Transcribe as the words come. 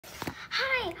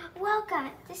Welcome.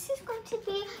 This is going to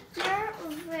be your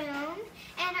room,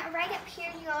 and right up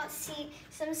here you'll see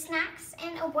some snacks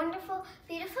and a wonderful,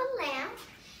 beautiful lamp.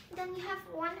 Then you have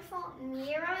a wonderful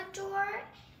mirror door,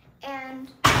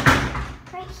 and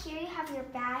right here you have your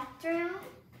bathroom.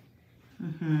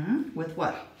 With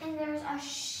what? And there's a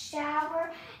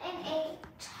shower and a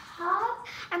tub.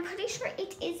 I'm pretty sure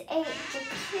it is a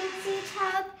jacuzzi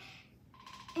tub.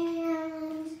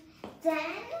 And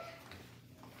then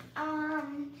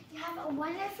you have a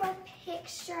wonderful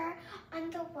picture on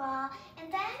the wall.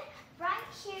 And then right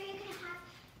here you can have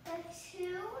the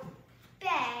 2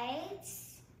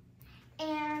 beds.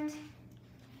 And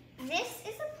this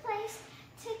is a place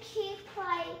to keep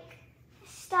like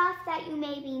stuff that you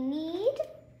maybe need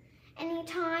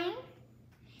anytime.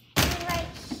 And right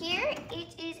here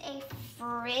it is a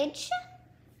fridge,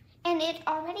 and it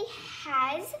already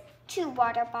has 2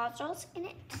 water bottles in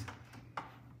it.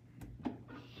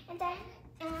 And then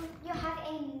you'll have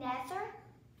another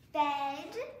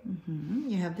bed.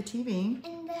 You have the TV.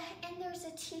 And there's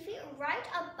a TV right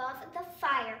above the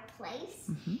fireplace.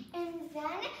 And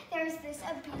then there's this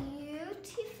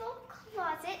beautiful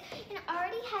closet, and it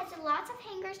already has lots of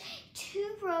hangers,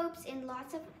 2 robes, and lots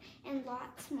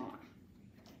more.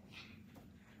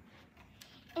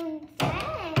 And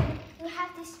then you have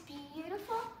this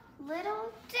beautiful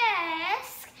little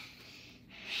desk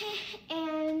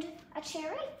and a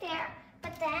chair right there.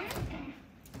 But then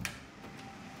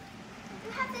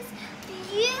you have this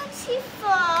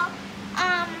beautiful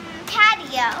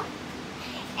patio,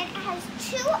 and it has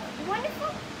 2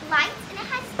 wonderful lights, and it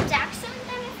has ducks on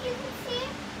them, if you can see,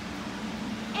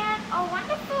 and a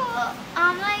wonderful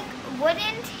like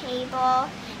wooden table,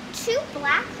 2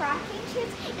 black rocking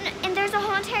chairs, and there's a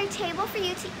whole entire table for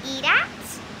you to eat at,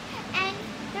 and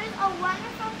there's a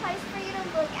wonderful place for you to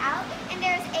look out, and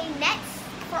there's a net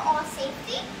for all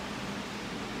safety,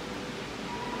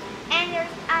 and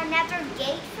there's another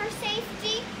gate for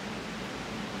safety,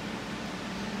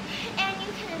 and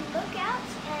you can look out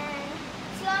and